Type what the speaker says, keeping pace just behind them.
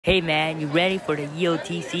Hey man, you ready for the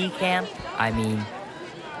EOTC camp? I mean,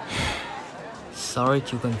 sorry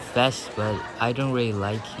to confess, but I don't really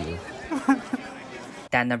like you.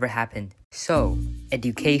 That never happened. So,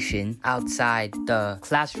 education outside the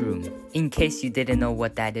classroom. In case you didn't know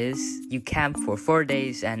what that is, you camp for 4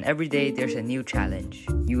 days and every day there's a new challenge.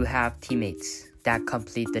 You have teammates that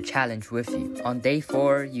complete the challenge with you. On day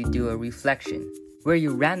 4, you do a reflection, where you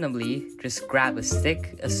randomly just grab a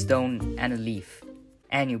stick, a stone, and a leaf.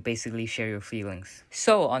 And you basically share your feelings.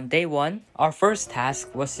 So on day 1, our first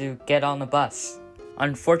task was to get on a bus.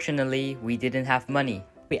 Unfortunately, we didn't have money.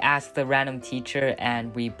 We asked the random teacher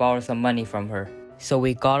and we borrowed some money from her. So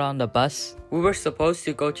we got on the bus. We were supposed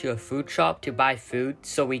to go to a food shop to buy food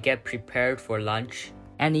so we get prepared for lunch.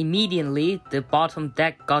 And immediately, the bottom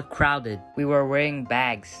deck got crowded. We were wearing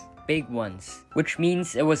bags. Big ones, which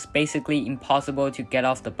means it was basically impossible to get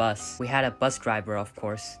off the bus. We had a bus driver, of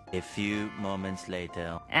course. A few moments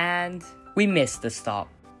later. And we missed the stop.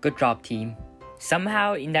 Good job, team.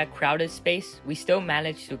 Somehow, in that crowded space, we still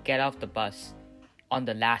managed to get off the bus. On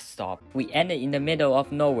the last stop, we ended in the middle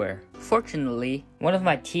of nowhere. Fortunately, one of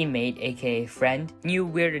my teammates, aka friend, knew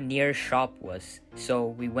where the nearest shop was. So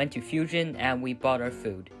we went to Fusion and we bought our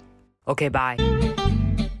food. Okay, bye.